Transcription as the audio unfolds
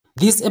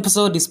This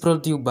episode is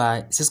brought to you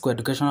by Cisco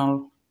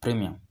Educational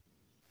Premium.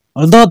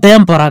 Although the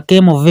emperor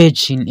came of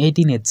age in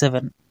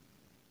 1887,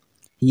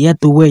 he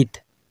had to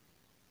wait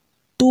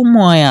 2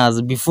 more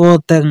years before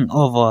taking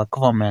over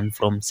government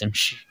from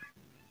Shengshi,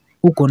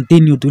 who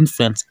continued to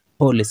influence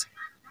policy.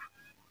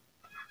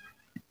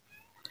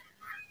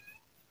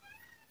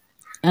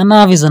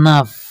 Enough is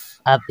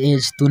enough. At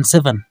age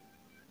 27,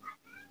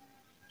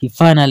 he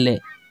finally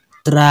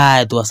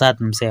tried to assert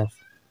himself.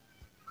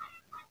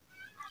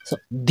 So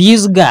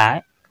this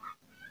guy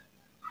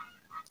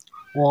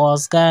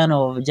was kind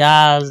of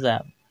just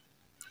an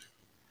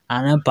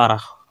emperor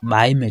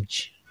by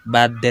image,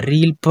 but the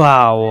real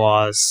power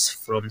was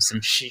from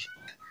Shengshi.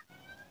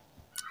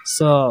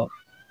 So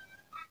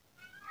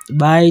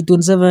by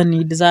 27,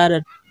 he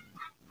decided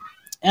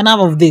enough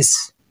of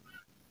this.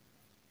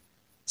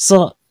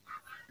 So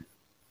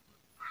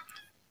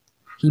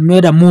he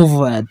made a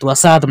move to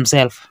assert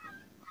himself.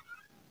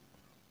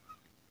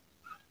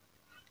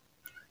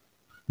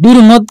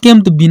 During what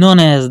came to be known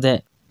as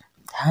the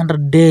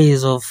 100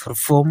 Days of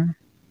Reform,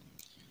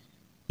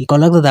 he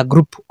collected a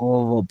group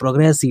of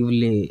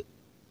progressively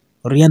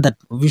oriented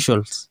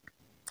officials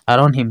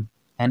around him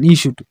and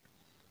issued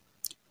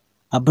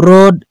a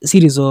broad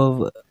series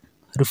of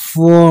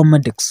reform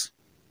edicts.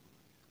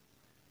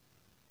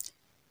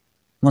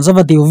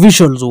 Conservative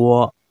officials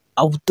were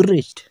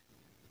outraged.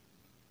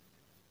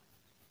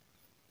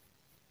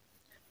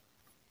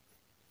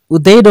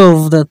 With the aid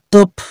of the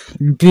top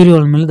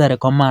imperial military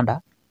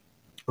commander,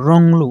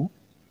 Ronglu,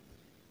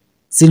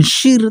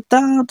 Shengshi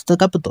returned to the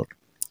capital.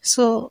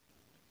 So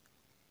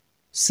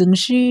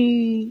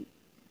Shengshi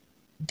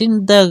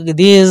didn't take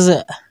this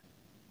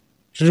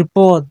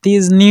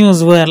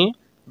news well,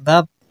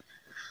 that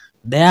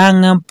the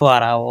young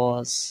emperor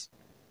was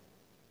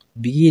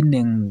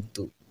beginning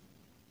to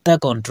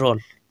take control.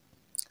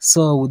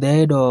 So with the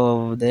aid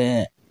of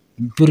the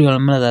imperial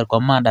military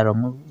commander,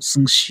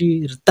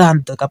 Shengshi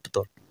returned to the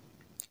capital,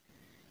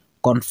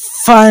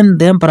 confined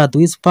the emperor to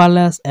his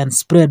palace, and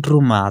spread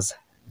rumors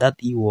that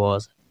he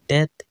was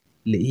deathly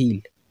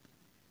ill.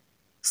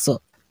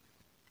 So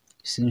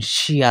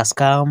Shengshi has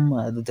come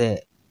to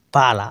the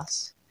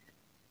palace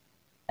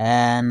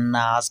and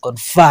has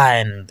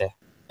confined the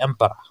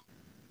emperor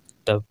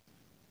to the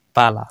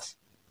palace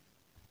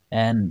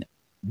and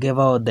gave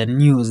out the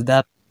news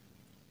that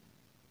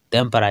the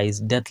emperor is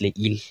deathly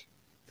ill.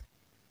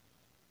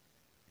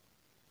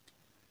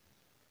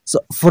 So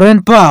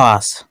foreign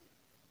powers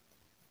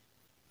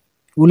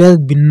will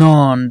have been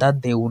known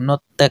that they would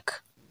not take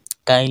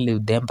kindly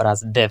with the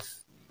emperor's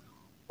death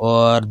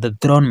or the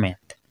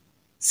dethronement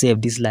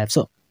saved his life.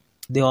 So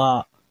there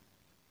are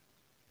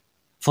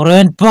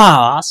foreign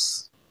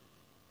powers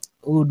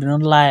who do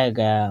not like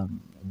the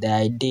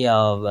idea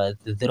of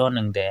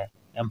dethroning the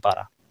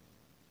emperor.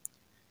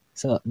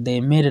 So they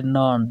made it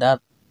known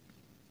that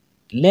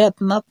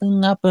let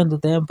nothing happen to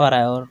the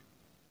emperor,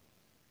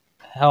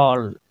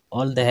 or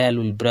all the hell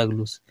will break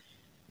loose.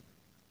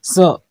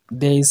 So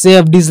they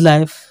saved his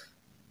life,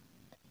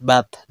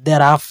 but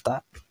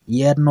thereafter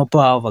he had no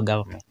power over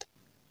government.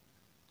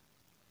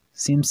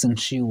 Seems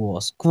she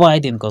was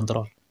quite in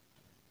control.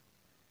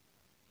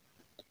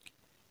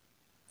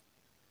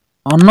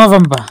 On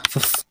November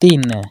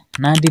 15,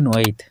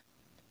 1908,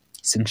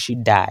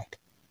 Shengshi died.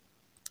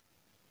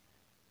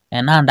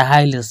 And under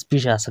highly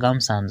suspicious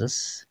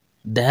circumstances,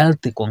 the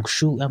healthy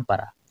Guangxu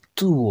emperor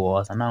too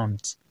was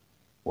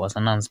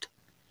announced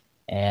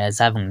as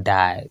having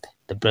died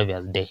the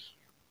previous day.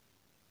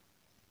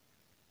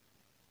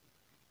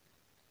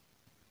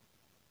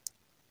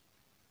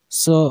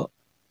 So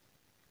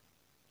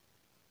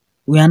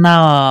we are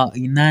now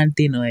in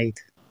 1908.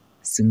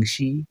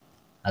 Shengshi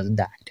has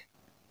died.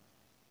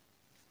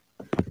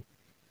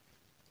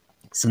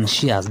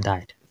 Shengshi has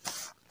died.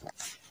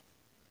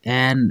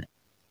 And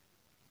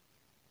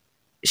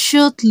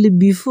shortly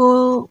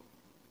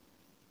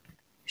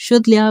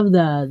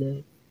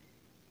after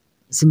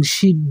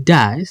Shengshi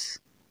dies,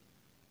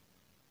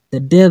 the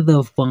death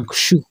of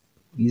Guangxu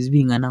is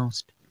being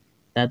announced,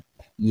 that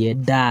he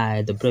had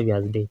died the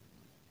previous day.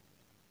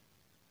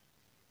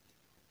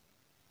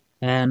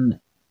 And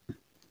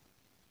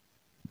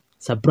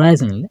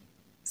surprisingly,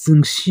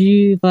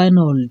 Shengshi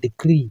final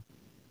decree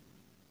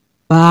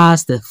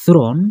passed the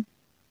throne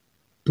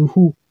to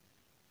who?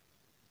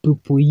 To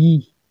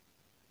Puyi,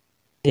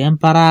 the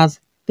emperor's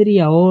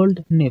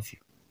 3-year-old nephew.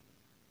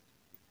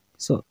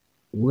 So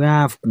we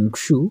have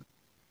Guangxu,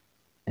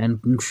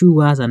 and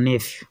Guangxu has a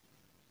nephew.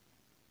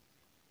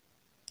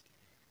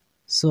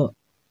 So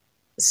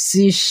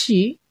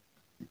Shengshi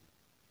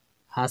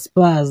has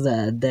passed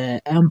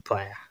the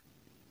empire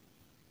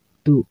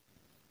to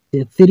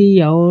the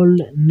 3-year-old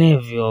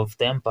nephew of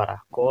the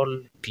emperor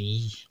called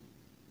Puyi,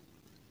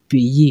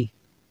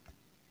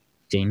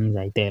 Chinese,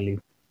 I tell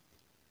you,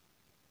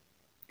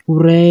 who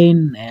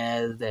reigned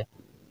as the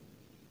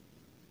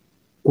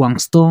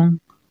Guangdong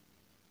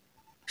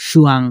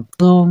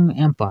Shuangdong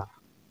Empire.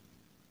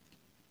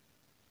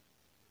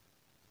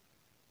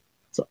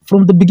 So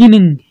from the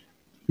beginning,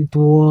 it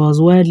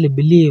was widely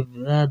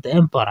believed that the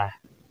emperor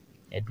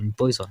had been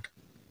poisoned.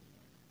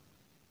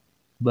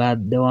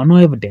 But there were no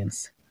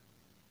evidence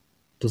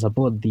to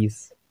support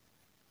this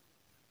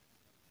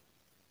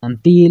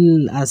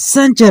until a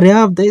century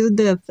after his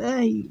death.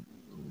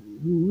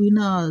 We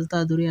now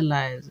start to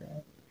realize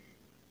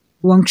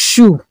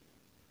Guangxu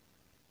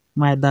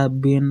might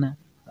have been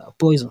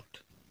poisoned.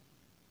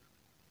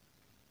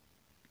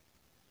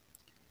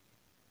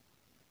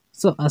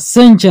 So a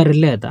century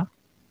later,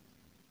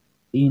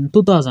 in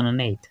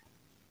 2008,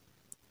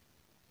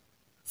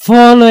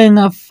 following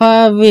a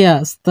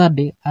 5-year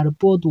study, a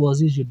report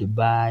was issued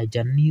by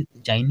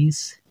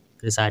Chinese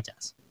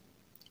researchers.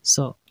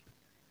 So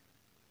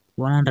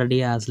 100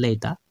 years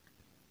later,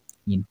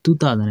 in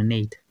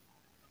 2008,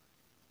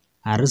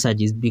 a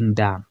research is being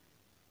done,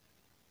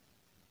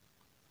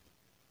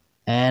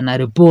 and a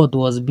report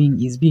is being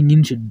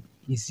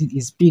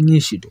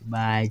issued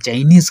by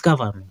Chinese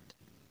government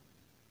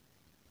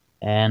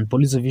and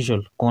police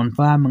official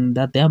confirming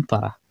that the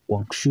Emperor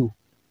Guangxu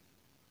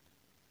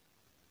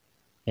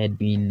had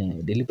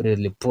been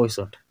deliberately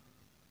poisoned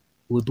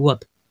with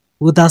what?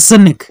 With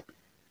arsenic.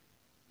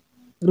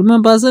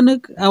 Remember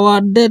arsenic,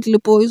 our deadly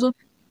poison?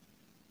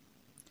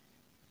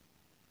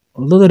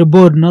 Although the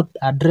report not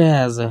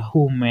address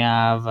who may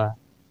have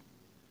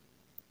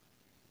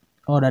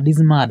ordered this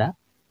murder,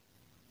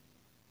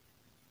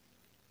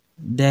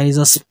 there is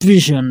a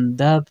suspicion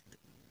that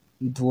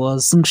it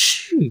was Sung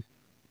Shi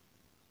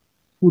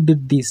who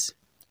did this.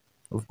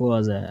 Of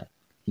course,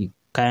 he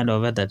kind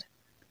of vetted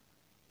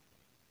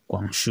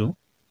Guangxu.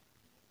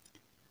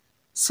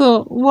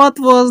 So, what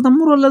was the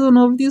moral lesson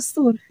of this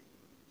story?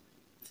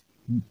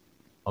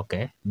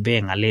 Okay,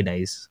 being a leader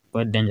is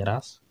quite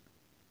dangerous,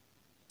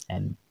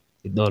 and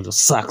it also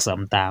sucks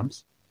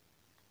sometimes.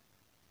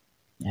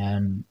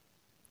 And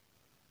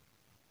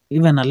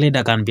even a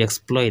leader can be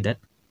exploited.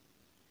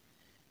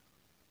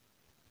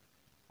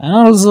 And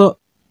also,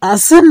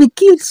 arsenic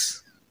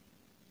kills.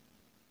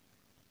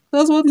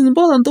 That's what is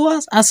important to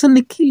us.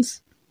 Arsenic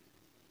kills.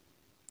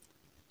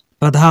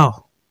 But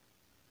how?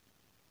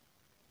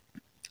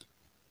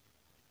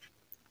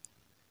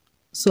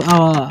 So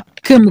our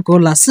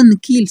chemical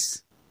arsenic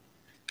kills.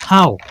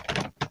 How?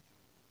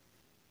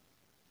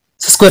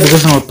 Cisco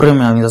Educational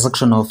Premium is a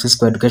section of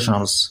Cisco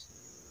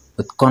Educationals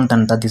with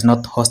content that is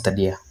not hosted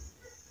here.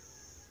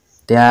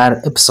 There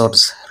are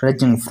episodes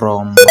ranging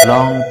from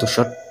long to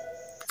short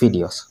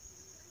videos.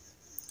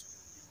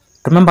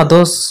 Remember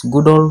those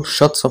good old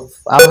shots of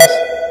ours?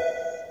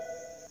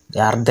 They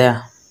are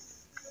there.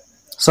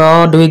 So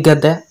how do we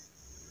get there?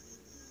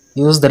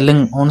 Use the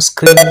link on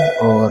screen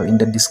or in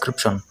the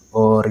description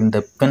or in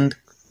the pinned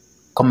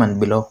comment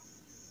below.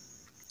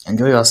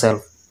 Enjoy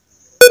yourself.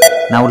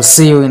 And I will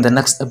see you in the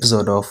next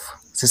episode of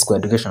Cisco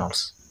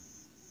Educationals.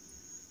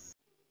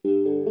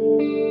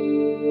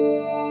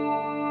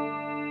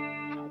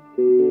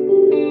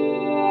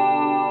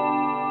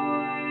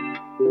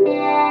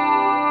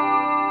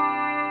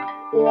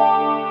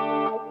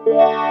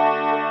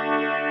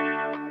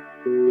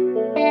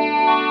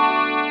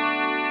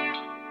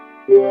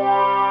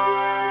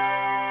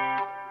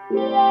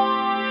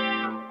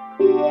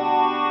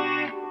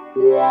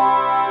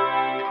 Yeah.